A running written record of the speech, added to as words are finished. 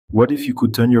What if you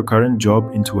could turn your current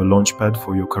job into a launchpad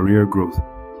for your career growth?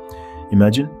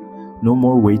 Imagine, no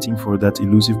more waiting for that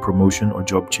elusive promotion or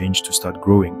job change to start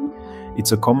growing.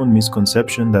 It's a common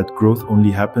misconception that growth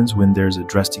only happens when there's a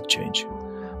drastic change.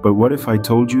 But what if I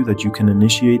told you that you can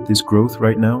initiate this growth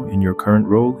right now in your current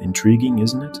role? Intriguing,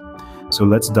 isn't it? So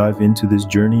let's dive into this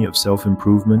journey of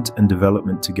self-improvement and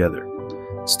development together.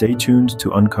 Stay tuned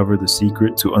to uncover the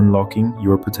secret to unlocking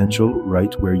your potential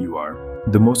right where you are.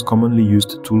 The most commonly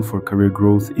used tool for career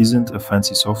growth isn't a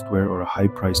fancy software or a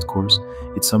high-priced course.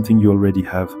 It's something you already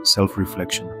have: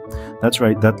 self-reflection. That's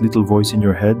right, that little voice in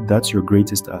your head, that's your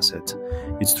greatest asset.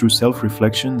 It's through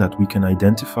self-reflection that we can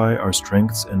identify our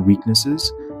strengths and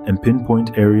weaknesses and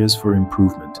pinpoint areas for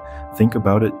improvement. Think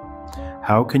about it.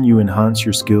 How can you enhance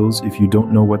your skills if you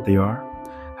don't know what they are?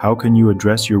 How can you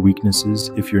address your weaknesses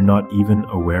if you're not even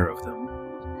aware of them?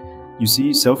 You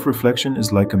see, self-reflection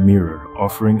is like a mirror,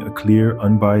 offering a clear,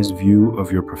 unbiased view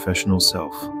of your professional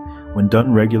self. When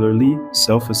done regularly,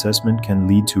 self-assessment can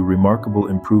lead to remarkable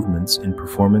improvements in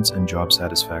performance and job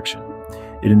satisfaction.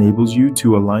 It enables you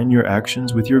to align your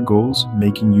actions with your goals,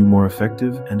 making you more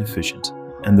effective and efficient.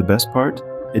 And the best part?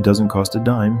 It doesn't cost a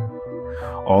dime.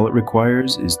 All it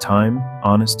requires is time,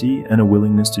 honesty, and a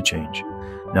willingness to change.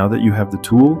 Now that you have the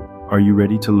tool, are you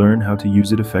ready to learn how to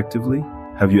use it effectively?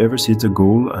 Have you ever set a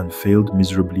goal and failed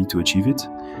miserably to achieve it?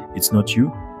 It's not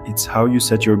you, it's how you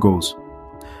set your goals.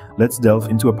 Let's delve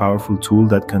into a powerful tool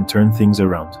that can turn things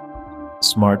around.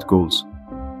 SMART goals.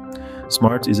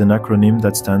 SMART is an acronym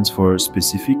that stands for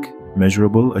specific,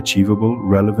 measurable, achievable,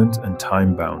 relevant, and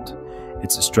time-bound.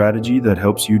 It's a strategy that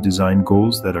helps you design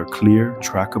goals that are clear,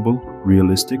 trackable,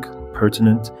 realistic,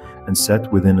 pertinent, and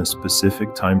set within a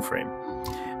specific time frame.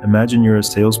 Imagine you're a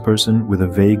salesperson with a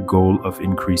vague goal of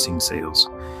increasing sales.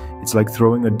 It's like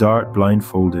throwing a dart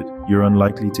blindfolded. You're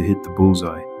unlikely to hit the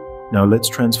bullseye. Now let's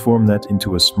transform that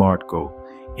into a SMART goal.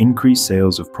 Increase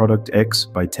sales of product X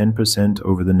by 10%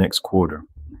 over the next quarter.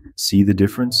 See the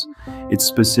difference? It's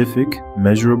specific,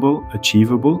 measurable,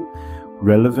 achievable,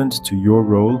 relevant to your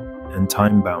role, and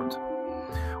time-bound.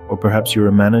 Or perhaps you're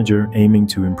a manager aiming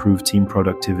to improve team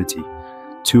productivity.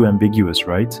 Too ambiguous,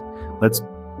 right? Let's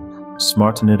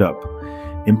smarten it up.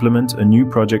 Implement a new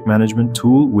project management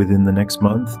tool within the next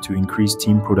month to increase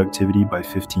team productivity by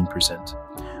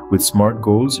 15%. With SMART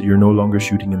goals, you're no longer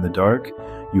shooting in the dark.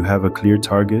 You have a clear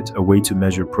target, a way to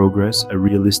measure progress, a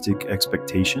realistic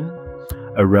expectation,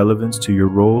 a relevance to your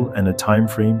role, and a time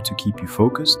frame to keep you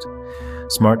focused.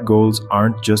 SMART goals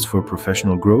aren't just for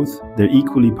professional growth, they're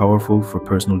equally powerful for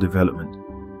personal development.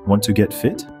 Want to get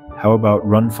fit? How about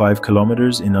run 5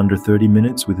 kilometers in under 30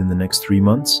 minutes within the next 3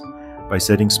 months? By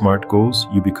setting SMART goals,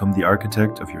 you become the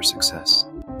architect of your success.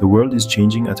 The world is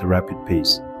changing at a rapid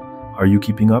pace. Are you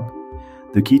keeping up?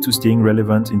 The key to staying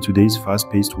relevant in today's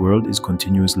fast-paced world is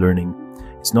continuous learning.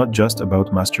 It's not just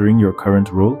about mastering your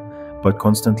current role, but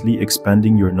constantly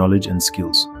expanding your knowledge and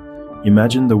skills.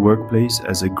 Imagine the workplace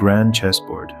as a grand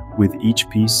chessboard, with each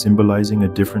piece symbolizing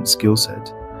a different skill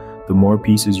set. The more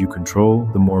pieces you control,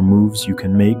 the more moves you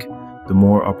can make, the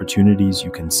more opportunities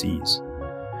you can seize.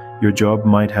 Your job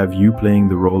might have you playing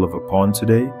the role of a pawn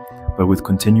today, but with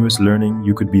continuous learning,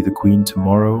 you could be the queen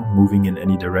tomorrow, moving in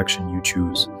any direction you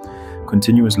choose.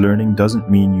 Continuous learning doesn't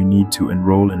mean you need to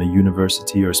enroll in a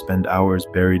university or spend hours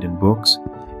buried in books.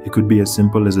 It could be as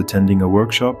simple as attending a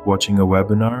workshop, watching a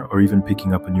webinar, or even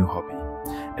picking up a new hobby.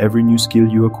 Every new skill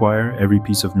you acquire, every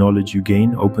piece of knowledge you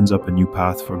gain opens up a new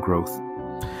path for growth.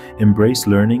 Embrace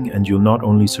learning and you'll not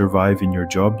only survive in your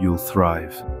job, you'll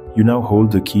thrive. You now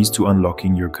hold the keys to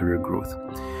unlocking your career growth.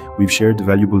 We've shared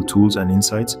valuable tools and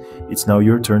insights. It's now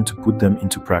your turn to put them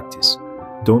into practice.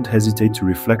 Don't hesitate to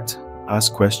reflect,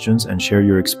 ask questions, and share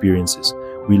your experiences.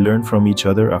 We learn from each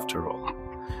other after all.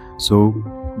 So,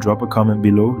 drop a comment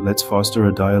below. Let's foster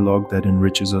a dialogue that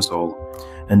enriches us all.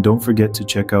 And don't forget to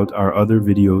check out our other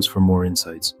videos for more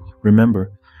insights.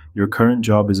 Remember, your current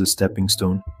job is a stepping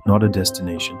stone, not a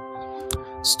destination.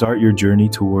 Start your journey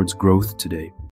towards growth today.